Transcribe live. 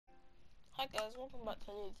Hi guys, welcome back to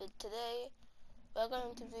a new vid. Today we're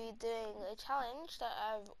going to be doing a challenge that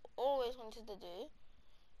I've always wanted to do.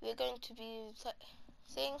 We're going to be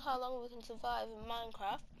seeing how long we can survive in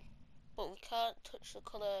Minecraft, but we can't touch the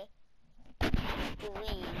colour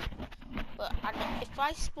green. But if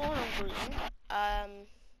I spawn on green,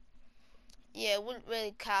 yeah, it wouldn't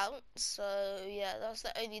really count. So yeah, that's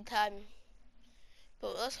the only time.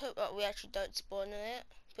 But let's hope that we actually don't spawn in it.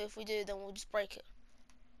 But if we do, then we'll just break it.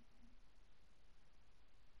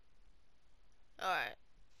 Alright,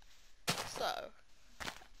 so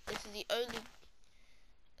this is the only.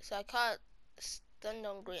 So I can't stand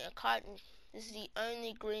on green. I can't. This is the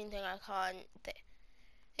only green thing I can't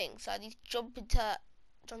think. So I need to jump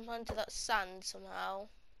onto that sand somehow.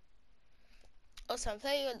 Also, I'm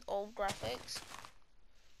playing on old graphics.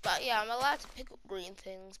 But yeah, I'm allowed to pick up green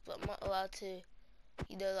things, but I'm not allowed to,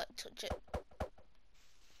 like touch it.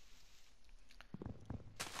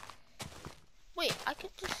 Wait, I can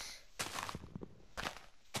just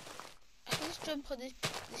jump on this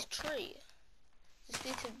tree. Just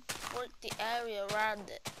need to work the area around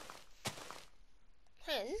it.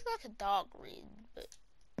 Hey, this is like a dark green, but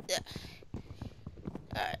yeah.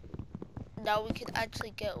 Alright, now we can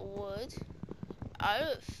actually get wood. I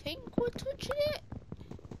don't think we're touching it.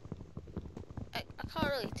 I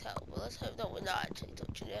can't really tell, but let's hope that we're not actually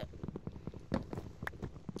touching it.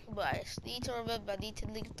 But I just need to remember, I need to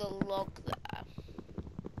leave the log there.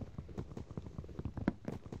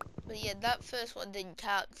 But yeah, that first one didn't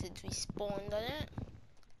count since we spawned on it.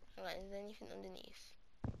 Alright, is there anything underneath?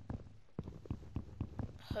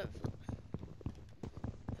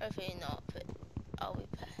 Hopefully not, but I'll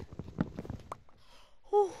repair.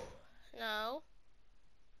 Whew. Now,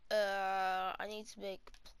 I need to make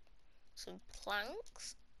some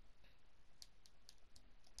planks.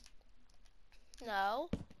 Now,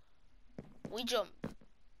 we jump.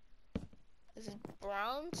 This is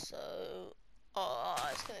brown, so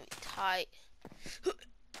it's gonna be tight.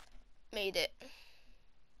 Made it.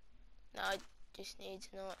 Now I just need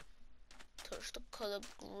to not touch the color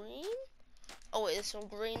green. Oh wait, there's some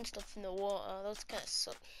green stuff in the water. That's kind of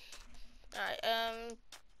suck. Alright,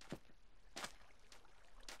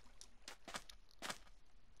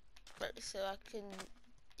 right, so I can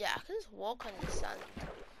just walk on the sand.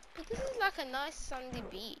 But this is like a nice sandy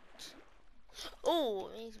beach. Oh,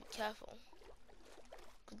 I need to be careful.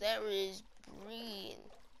 Cause there is green.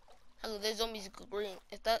 Hello, there's zombies green.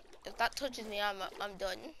 If that touches me, I'm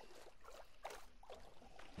done.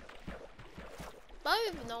 I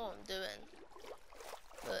don't even know what I'm doing.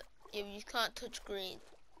 But yeah, you can't touch green.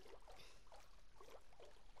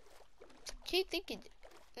 Keep thinking.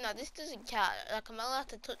 No, this doesn't count. Like I'm allowed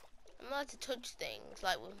to touch things.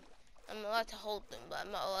 Like I'm allowed to hold them, but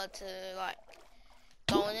I'm not allowed to like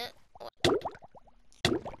go on it.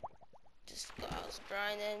 Just forgot I was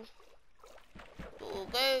grinding. But we'll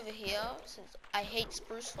go over here since I hate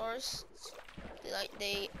spruce forests.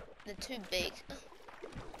 They're too big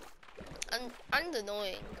and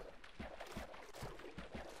annoying.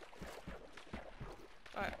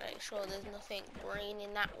 Alright, make sure there's nothing green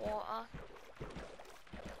in that water.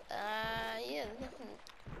 Yeah, there's nothing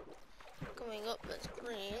coming up that's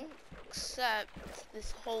green except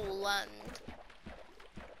this whole land.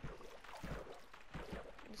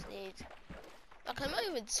 Just need, like, I'm not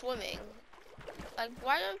even swimming. Like,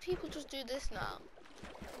 why don't people just do this now?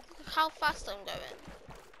 Look how fast I'm going.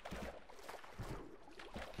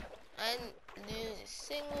 I didn't lose a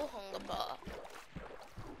single hunger bar.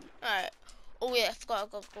 Alright. Oh yeah, I forgot I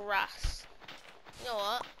got grass. You know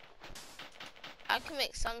what? I can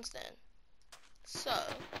make sandstone. So,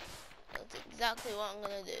 that's exactly what I'm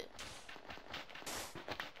gonna do.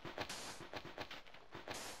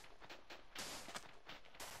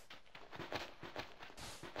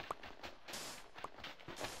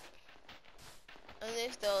 And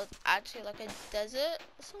if there was actually like a desert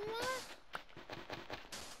somewhere,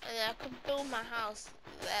 and then I could build my house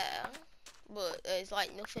there, but there's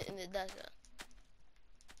like nothing in the desert.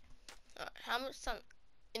 Alright, how much sand?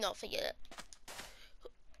 You know, forget it.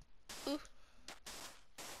 Ooh.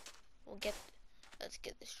 Let's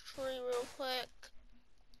get this tree real quick.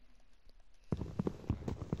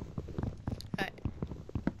 Alright,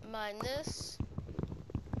 mine this.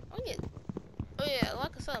 Oh yeah,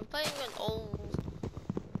 like I said, I'm playing on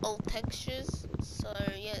old textures. So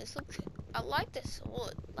yeah, this looks. I like this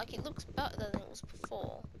wood. Like it looks better than it was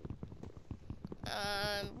before.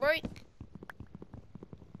 Break.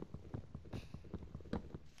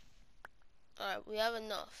 Alright, we have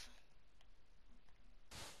enough.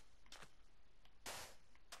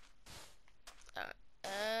 Alright.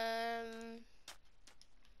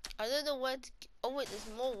 I don't know where to. Oh wait, there's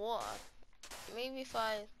more water. Maybe if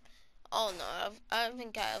I... Oh no, I don't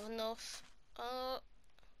think I have enough.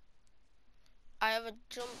 I ever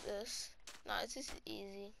jump this. Nah, this is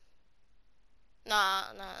easy. Nah.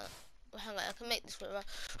 Hang on, I can make this river.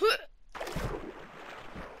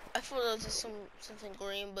 I thought there was just something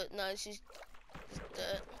green, but no, it's just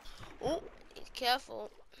dirt. Oh, be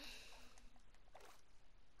careful.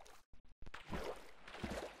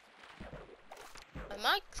 My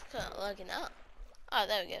mic's kind of lagging out. Oh,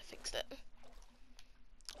 there we go, fixed it.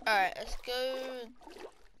 Alright, let's go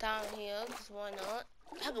down here, because why not?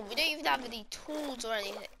 Hang on, we don't even have any tools or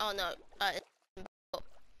anything. Oh no,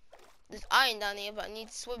 there's iron down here, but I need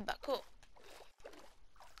to swim back up.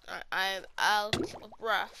 Alright, I'm out of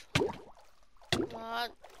breath.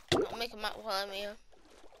 What? I'll make a map while I'm here.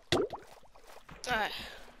 Alright.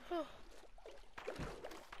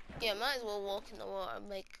 Yeah, might as well walk in the water and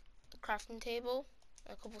make a crafting table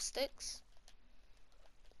and a couple sticks.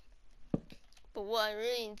 But what I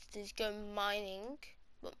really need to do is go mining.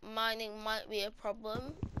 But mining might be a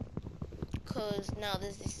problem, because now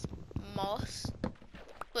there's this moss.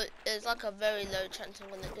 But there's like a very low chance I'm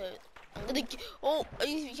gonna go. Oh, I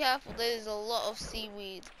need to be careful. There's a lot of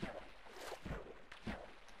seaweed.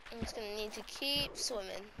 I'm just gonna need to keep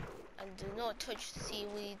swimming and do not touch the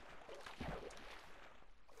seaweed.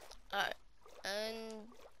 Alright, and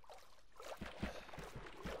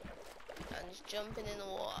I'm just jumping in the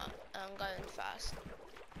water and I'm going fast.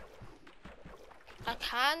 I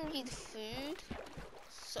can need food.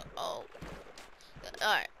 So,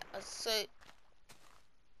 alright,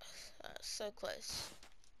 so close.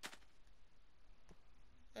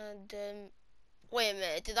 And wait a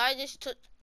minute, did I just touch?